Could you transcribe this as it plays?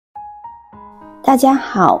大家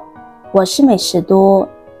好，我是美食多。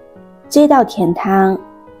这道甜汤，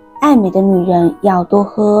爱美的女人要多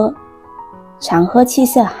喝，常喝气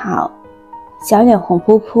色好，小脸红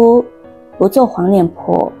扑扑，不做黄脸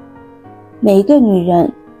婆。每一个女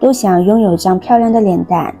人都想要拥有一张漂亮的脸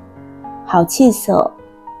蛋，好气色，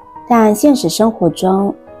但现实生活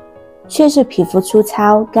中却是皮肤粗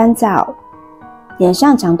糙干燥，脸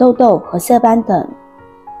上长痘痘和色斑等。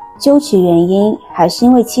究其原因，还是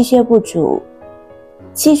因为气血不足。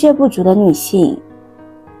气血不足的女性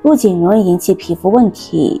不仅容易引起皮肤问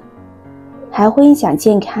题，还会影响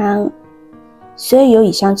健康，所以有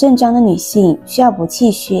以上症状的女性需要补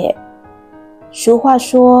气血。俗话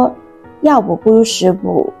说，药补不如食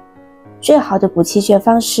补，最好的补气血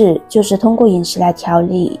方式就是通过饮食来调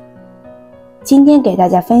理。今天给大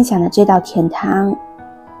家分享的这道甜汤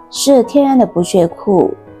是天然的补血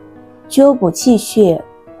库，具有补气血、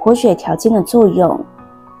活血调经的作用。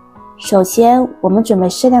首先，我们准备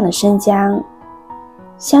适量的生姜。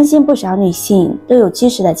相信不少女性都有积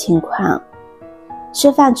食的情况，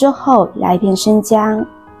吃饭之后来一片生姜，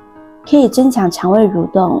可以增强肠胃蠕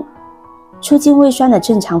动，促进胃酸的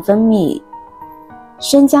正常分泌。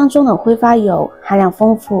生姜中的挥发油含量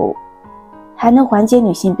丰富，还能缓解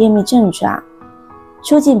女性便秘症状，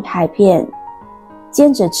促进排便。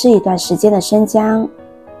坚持吃一段时间的生姜，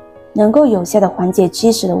能够有效地缓解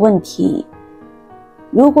积食的问题。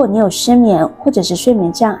如果你有失眠或者是睡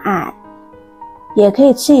眠障碍，也可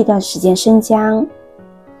以吃一段时间生姜。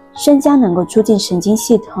生姜能够促进神经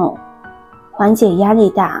系统，缓解压力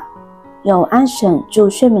大，有安神助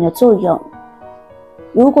睡眠的作用。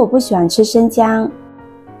如果不喜欢吃生姜，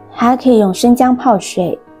还可以用生姜泡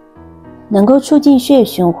水，能够促进血液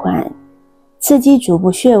循环，刺激足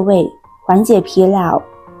部穴位，缓解疲劳，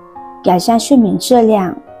改善睡眠质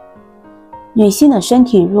量。女性的身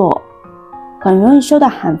体弱，很容易受到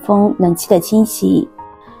寒风、冷气的侵袭，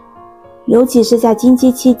尤其是在经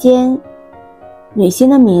期期间，女性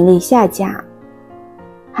的免疫力下降，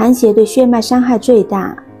寒邪对血脉伤害最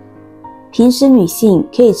大。平时女性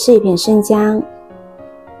可以吃一片生姜，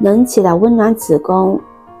能起到温暖子宫、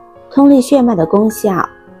通利血脉的功效，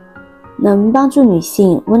能帮助女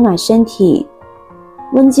性温暖身体、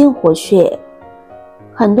温经活血。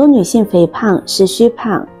很多女性肥胖是虚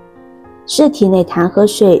胖，是体内痰和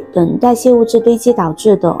水等代谢物质堆积导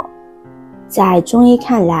致的。在中医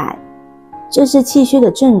看来，这是气虚的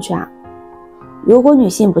症状。如果女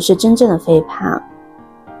性不是真正的肥胖，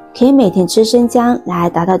可以每天吃生姜来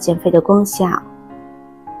达到减肥的功效，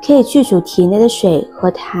可以去除体内的水和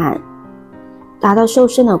痰，达到瘦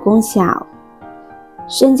身的功效。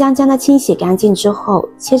生姜将它清洗干净之后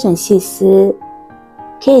切成细丝，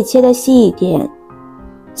可以切得细一点，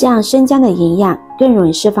这样生姜的营养更容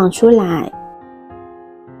易释放出来。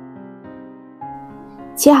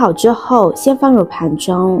切好之后先放入盘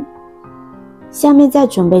中，下面再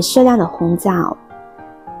准备适量的红枣。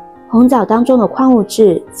红枣当中的矿物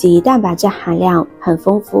质及蛋白质含量很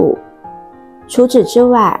丰富，除此之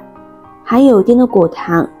外含有一定的果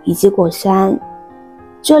糖以及果酸，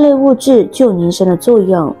这类物质具有凝神的作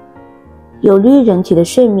用，有利于人体的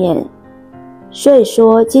睡眠。所以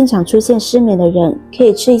说，经常出现失眠的人可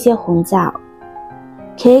以吃一些红枣，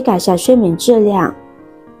可以改善睡眠质量，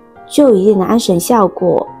具有一定的安神效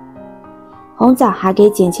果。红枣还可以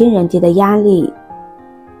减轻人体的压力，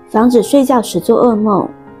防止睡觉时做噩梦。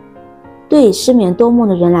对于失眠多梦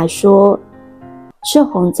的人来说，吃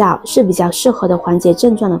红枣是比较适合的缓解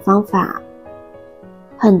症状的方法。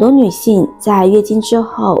很多女性在月经之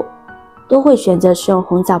后都会选择使用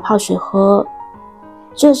红枣泡水喝，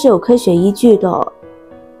这是有科学依据的。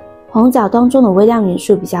红枣当中的微量元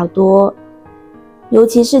素比较多，尤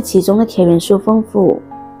其是其中的铁元素丰富，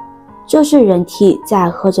这是人体在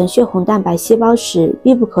合成血红蛋白细胞时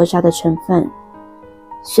必不可少的成分。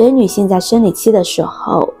所以女性在生理期的时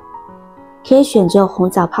候可以选择红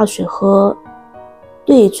枣泡水喝。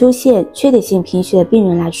对于出现缺铁性贫血的病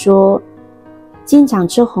人来说，经常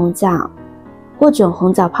吃红枣或者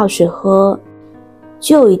红枣泡水喝，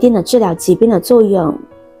具有一定的治疗疾病的作用。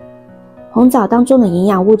红枣当中的营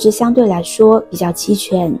养物质相对来说比较齐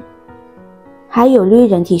全，还有利于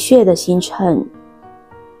人体血液的形成，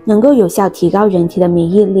能够有效提高人体的免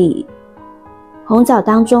疫力。红枣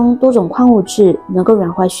当中多种矿物质能够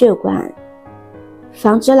软化血管，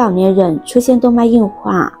防止老年人出现动脉硬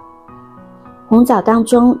化。红枣当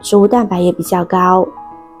中植物蛋白也比较高，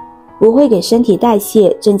不会给身体代谢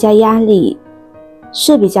增加压力，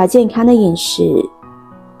是比较健康的饮食。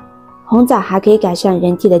红枣还可以改善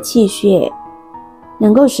人体的气血，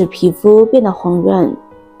能够使皮肤变得红润，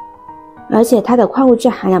而且它的矿物质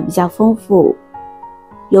含量比较丰富，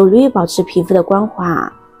有利于保持皮肤的光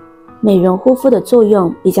滑。美容护肤的作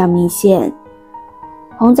用比较明显。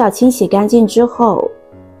红枣清洗干净之后，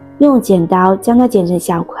用剪刀将它剪成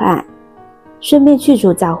小块，顺便去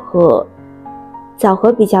煮枣核。枣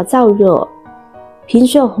核比较燥热，平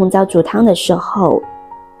时有红枣煮汤的时候，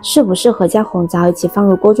适不适合将红枣一起放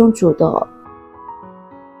入锅中煮的？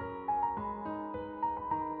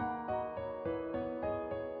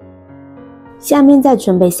下面再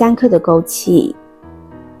准备3克的枸杞。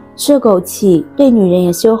吃枸杞对女人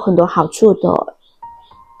也是有很多好处的。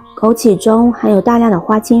枸杞中含有大量的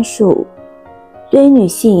花青素，对于女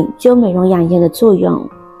性具有美容养颜的作用，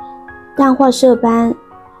淡化色斑，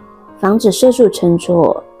防止色素沉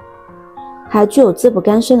着，还具有滋补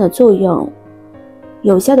肝肾的作用，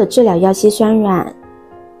有效的治疗腰膝酸软、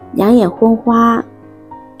两眼昏花，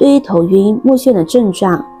对于头晕、目眩的症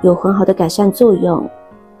状有很好的改善作用，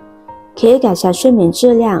可以改善睡眠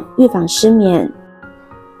质量，预防失眠，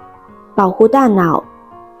保护大脑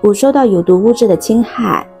不受到有毒物质的侵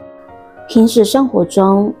害。平时生活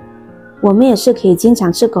中，我们也是可以经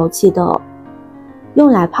常吃枸杞的，用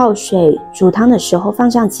来泡水、煮汤的时候放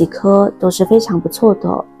上几颗都是非常不错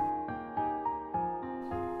的。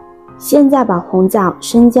现在把红枣、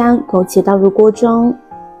生姜、枸杞倒入锅中，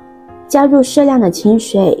加入适量的清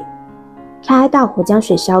水，开大火将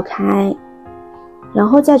水烧开，然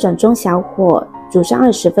后再转中小火煮上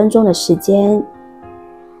20分钟的时间。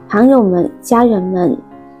朋友们、家人们，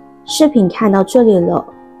视频看到这里了，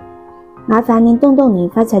麻烦您动动您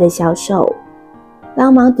发财的小手，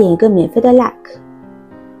帮忙点一个免费的 like，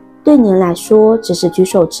 对您来说只是举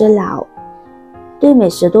手之劳，对美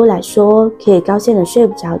食多来说可以高兴的睡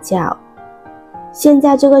不着觉。现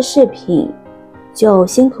在这个视频就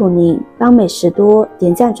辛苦您帮美食多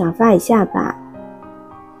点赞转发一下吧，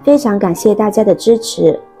非常感谢大家的支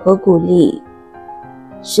持和鼓励。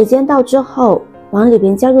时间到之后，往里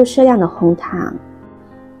边加入适量的红糖，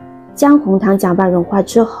将红糖搅拌融化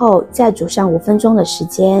之后，再煮上5分钟的时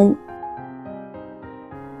间。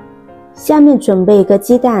下面准备一个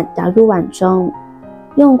鸡蛋打入碗中，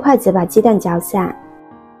用筷子把鸡蛋搅散。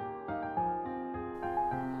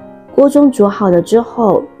锅中煮好了之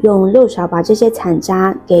后，用肉勺把这些残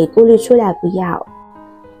渣给过滤出来不要。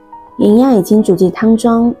营养已经煮进汤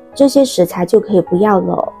中，这些食材就可以不要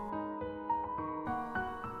了。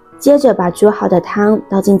接着把煮好的汤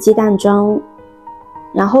倒进鸡蛋中，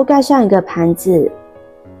然后盖上一个盘子，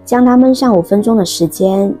将它焖上5分钟的时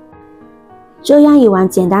间。这样一碗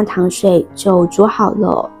简单糖水就煮好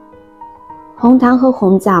了。红糖和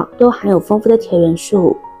红枣都含有丰富的铁元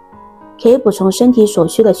素，可以补充身体所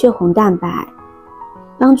需的血红蛋白，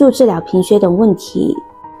帮助治疗贫血等问题，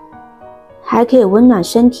还可以温暖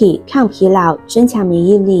身体、抗疲劳、增强免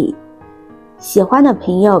疫力。喜欢的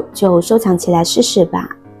朋友就收藏起来试试吧。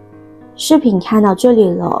视频看到这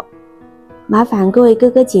里了，麻烦各位哥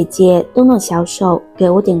哥姐姐动动小手给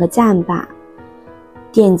我点个赞吧，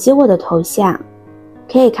点击我的头像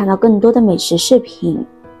可以看到更多的美食视频。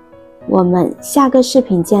我们下个视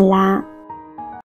频见啦！